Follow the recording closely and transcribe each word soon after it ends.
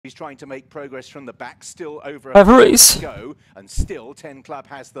He's trying to make progress from the back, still over a race to go, and still 10 Club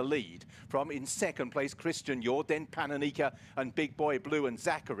has the lead. From in second place, Christian Yord, then Pananica and Big Boy Blue and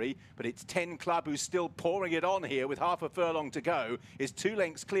Zachary. But it's 10 Club who's still pouring it on here with half a furlong to go. Is 2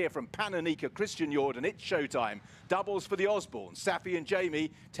 lengths clear from Pananica, Christian Yord, and it's showtime. Doubles for the Osborne. Safi and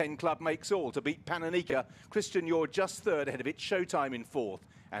Jamie, 10 Club makes all to beat Pananica. Christian Yord just third ahead of It's Showtime in fourth.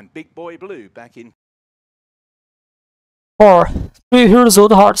 And Big Boy Blue back in. 4. 3 years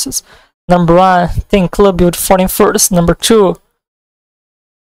old horses. Number 1, 10 Club with 14 first. Number 2,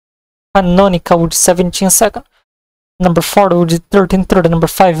 Panonica with 17 second. Number 4 with 13 third. Number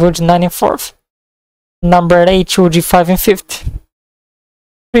 5 with 9 and 4th. Number 8 with 5 and 5th.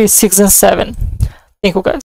 3, 6 and 7. Thank you guys.